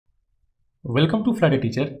Welcome to Flutter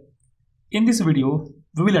Teacher. In this video,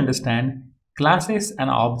 we will understand classes and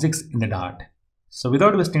objects in the Dart. So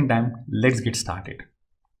without wasting time, let's get started.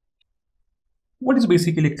 What is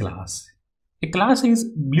basically a class? A class is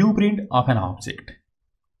blueprint of an object.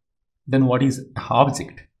 Then what is an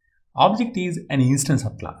object? Object is an instance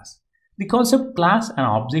of class. The concept class and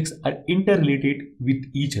objects are interrelated with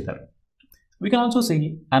each other. We can also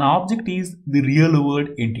say an object is the real world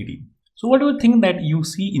entity. So whatever thing that you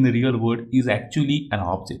see in the real world is actually an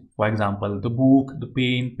object. For example, the book, the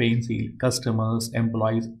pen, pencil, customers,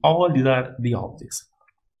 employees, all these are the objects.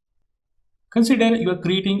 Consider you are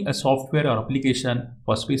creating a software or application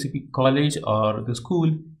for a specific college or the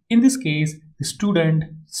school. In this case, the student,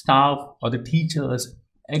 staff or the teachers,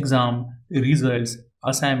 exam, results,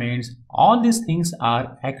 assignments, all these things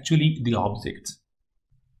are actually the objects.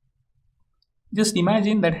 Just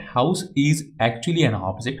imagine that house is actually an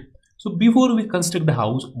object. So before we construct the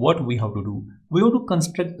house, what we have to do? We have to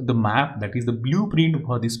construct the map, that is the blueprint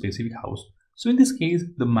for this specific house. So in this case,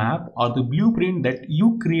 the map or the blueprint that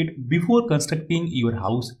you create before constructing your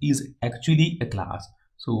house is actually a class.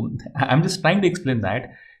 So I'm just trying to explain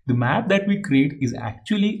that the map that we create is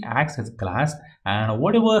actually acts as a class, and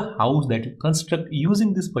whatever house that you construct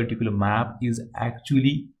using this particular map is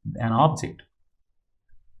actually an object.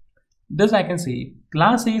 Thus I can say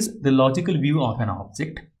class is the logical view of an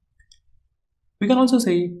object. We can also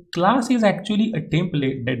say class is actually a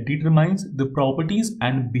template that determines the properties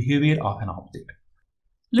and behavior of an object.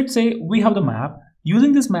 Let's say we have the map.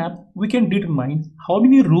 Using this map, we can determine how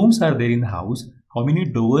many rooms are there in the house, how many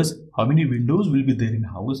doors, how many windows will be there in the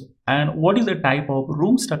house, and what is the type of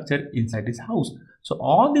room structure inside this house. So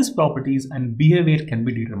all these properties and behavior can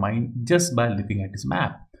be determined just by looking at this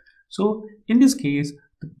map. So in this case,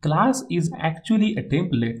 the class is actually a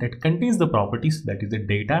template that contains the properties, that is the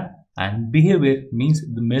data, and behavior means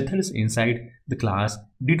the methods inside the class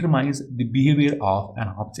determines the behavior of an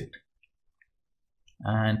object.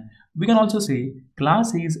 And we can also say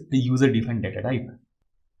class is a user-defined data type.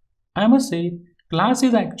 I must say class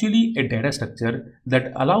is actually a data structure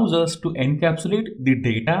that allows us to encapsulate the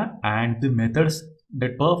data and the methods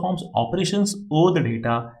that performs operations over the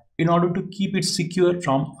data in order to keep it secure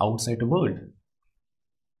from outside the world.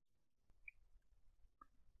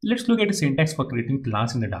 Let's look at the syntax for creating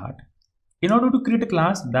class in the Dart. In order to create a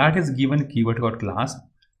class that has given a keyword called class,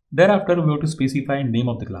 thereafter we have to specify name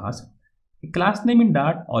of the class. A class name in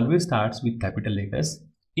Dart always starts with capital letters.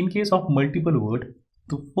 In case of multiple words,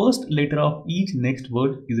 the first letter of each next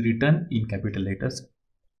word is written in capital letters.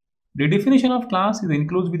 The definition of class is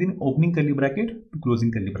enclosed within opening curly bracket to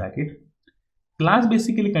closing curly bracket. Class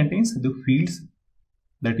basically contains the fields,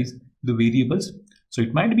 that is the variables. So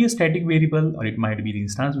it might be a static variable or it might be the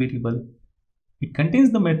instance variable. It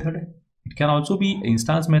contains the method. It can also be an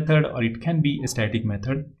instance method or it can be a static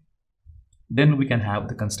method. Then we can have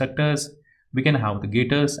the constructors, we can have the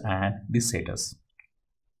getters and the setters.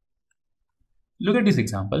 Look at this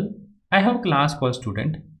example. I have a class called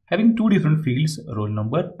student having two different fields, roll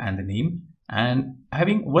number and the name, and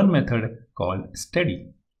having one method called study.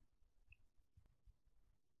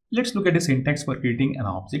 Let's look at the syntax for creating an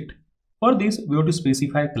object. For this, we have to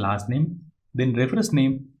specify class name, then reference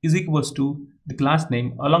name is equals to the class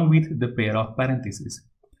name along with the pair of parentheses.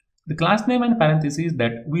 The class name and parentheses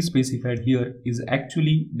that we specified here is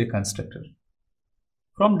actually the constructor.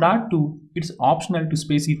 From Dart 2, it's optional to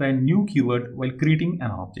specify a new keyword while creating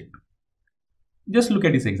an object. Just look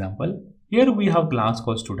at this example. Here we have class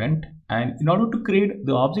called student, and in order to create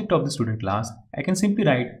the object of the student class, I can simply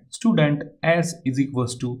write student as is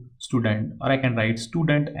equals to student, or I can write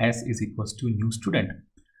student as is equals to new student.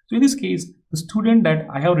 So in this case, the student that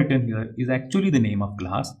I have written here is actually the name of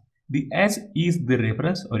class. The as is the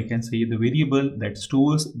reference, or you can say the variable that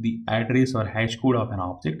stores the address or hash code of an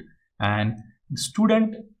object, and the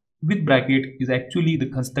student with bracket is actually the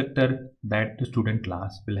constructor that the student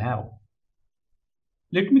class will have.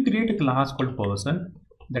 Let me create a class called person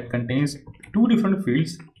that contains two different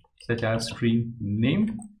fields such as string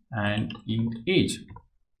name and int age.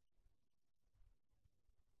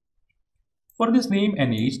 For this name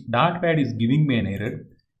and age, Dartpad is giving me an error.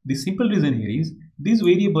 The simple reason here is these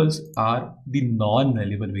variables are the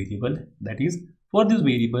non-nullable variable. That is, for this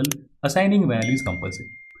variable, assigning value is compulsory.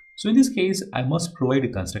 So in this case, I must provide a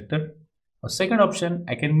constructor. A second option,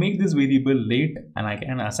 I can make this variable late and I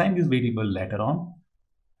can assign this variable later on.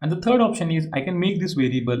 And the third option is I can make this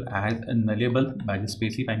variable as a nullable by just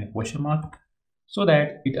specifying a question mark so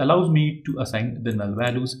that it allows me to assign the null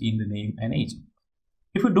values in the name and age.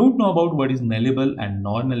 If you don't know about what is nullable and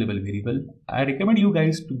non-nullable variable, I recommend you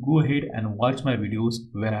guys to go ahead and watch my videos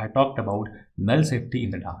where I talked about null safety in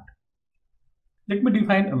the Dart. Let me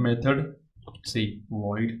define a method, say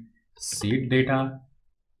void set data,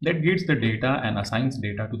 that gets the data and assigns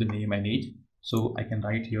data to the name and age. So I can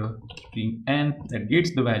write here string n that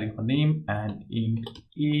gets the value for name and int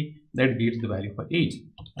a that gets the value for age.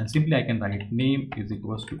 And simply I can write name is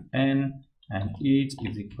equals to n and age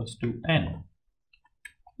is equals to n.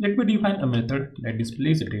 Let me define a method that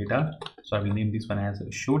displays the data. So I will name this one as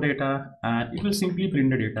show data, and it will simply print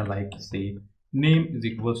the data like say name is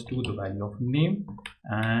equals to the value of name,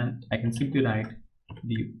 and I can simply write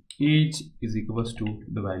the age is equals to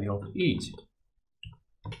the value of age.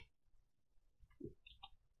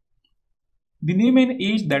 The name and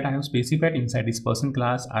age that I have specified inside this person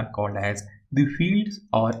class are called as the fields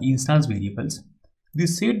or instance variables. The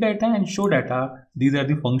set data and show data, these are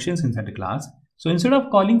the functions inside the class. So instead of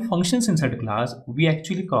calling functions inside the class, we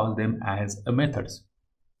actually call them as methods.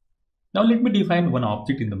 Now let me define one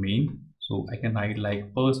object in the main. So I can write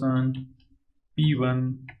like person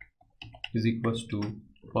p1 is equals to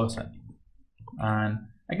person, and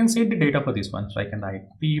I can set the data for this one. So I can write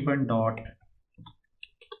p1 dot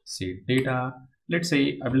set data. Let's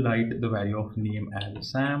say I will write the value of name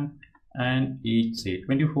as Sam and age say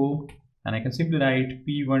 24, and I can simply write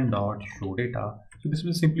p1 dot show data. So this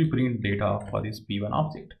will simply print data for this p1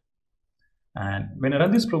 object, and when I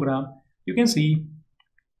run this program, you can see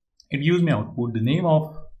it gives me output.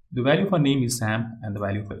 The value for name is Sam and the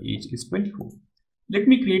value for age is 24. Let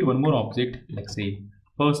me create one more object, like say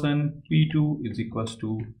person p2 is equals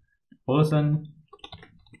to person,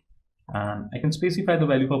 and I can specify the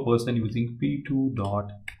value for person using p2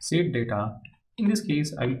 dot set data. In this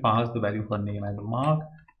case, I will pass the value for name as a mark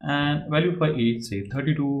and value for age say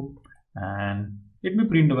 32, and let me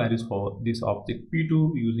print the values for this object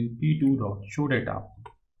p2 using p2 dot show data.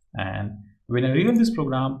 And when I run this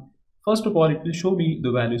program, first of all, it will show me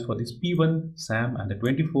the values for this p1 Sam and the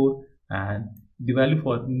 24, and the value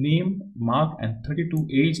for name, mark and 32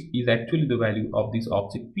 age is actually the value of this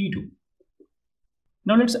object p2.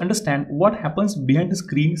 Now let's understand what happens behind the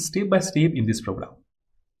screen step by step in this program.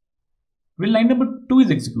 When line number 2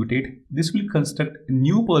 is executed, this will construct a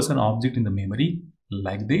new person object in the memory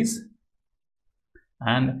like this,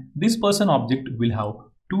 and this person object will have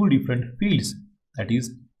two different fields, that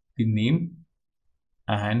is the name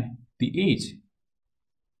and the age.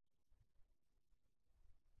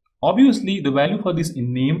 Obviously, the value for this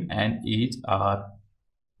name and age are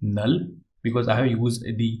null because I have used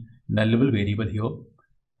the nullable variable here,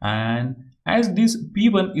 and as this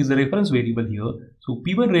p1 is a reference variable here, so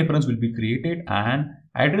p1 reference will be created and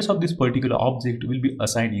address of this particular object will be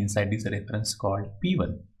assigned inside this reference called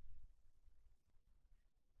p1.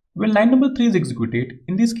 When line number 3 is executed,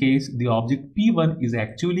 in this case the object p1 is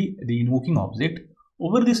actually the invoking object.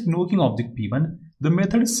 Over this invoking object p1, the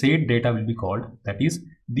method set data will be called, that is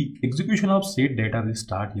the execution of set data will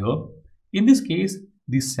start here. In this case,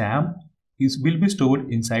 the Sam will be stored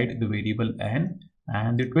inside the variable n,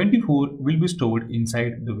 and the 24 will be stored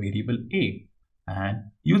inside the variable a. And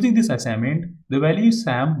using this assignment, the value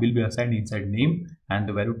Sam will be assigned inside name and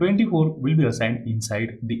the value 24 will be assigned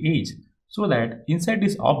inside the age. So that inside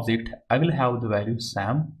this object, I will have the value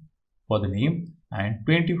Sam for the name and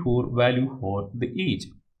 24 value for the age.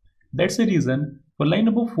 That's the reason for line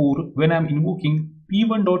number 4, when I'm invoking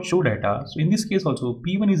p1.showData, so in this case also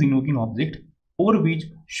p1 is invoking object over which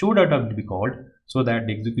showData will be called, so that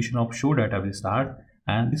the execution of showData will start,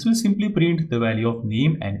 and this will simply print the value of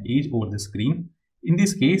name and age over the screen. In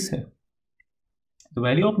this case, the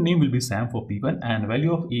value of name will be Sam for p1 and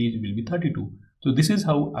value of age will be 32. So this is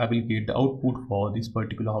how I will get the output for this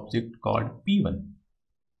particular object called p1.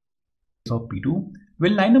 Of p2,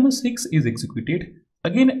 when line number 6 is executed,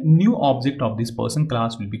 again new object of this person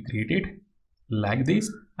class will be created like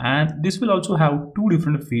this, and this will also have two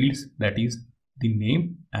different fields, that is the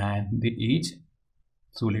name and the age.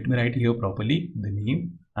 So let me write here properly the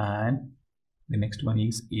name, and the next one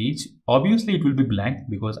is age. Obviously it will be blank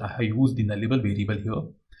because I have used the nullable variable here.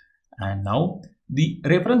 And now the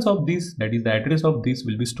reference of this, that is the address of this,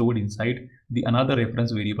 will be stored inside the another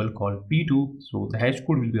reference variable called p2. So the hash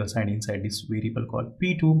code will be assigned inside this variable called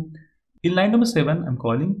p2. In line number 7, I'm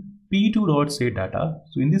calling p2.setData.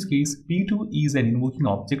 So in this case, p2 is an invoking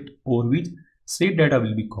object over which setData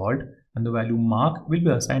will be called, and the value mark will be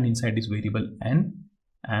assigned inside this variable n,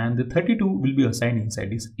 and the 32 will be assigned inside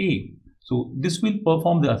this a. So this will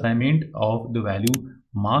perform the assignment of the value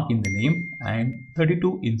mark in the name and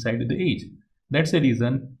 32 inside the age. That's the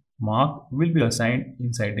reason mark will be assigned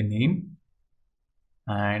inside the name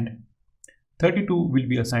and 32 will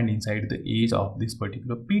be assigned inside the age of this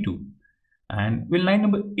particular p2. And when line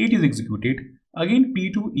number 8 is executed, again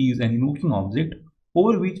p2 is an invoking object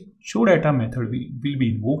over which show data method will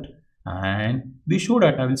be invoked, and the show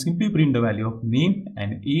data will simply print the value of name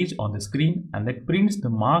and age on the screen, and that prints the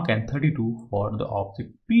mark and 32 for the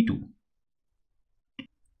object P2.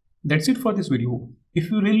 That's it for this video. If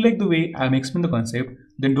you really like the way I am explaining the concept,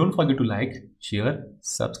 then don't forget to like, share,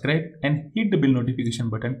 subscribe and hit the bell notification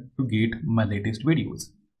button to get my latest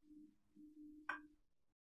videos.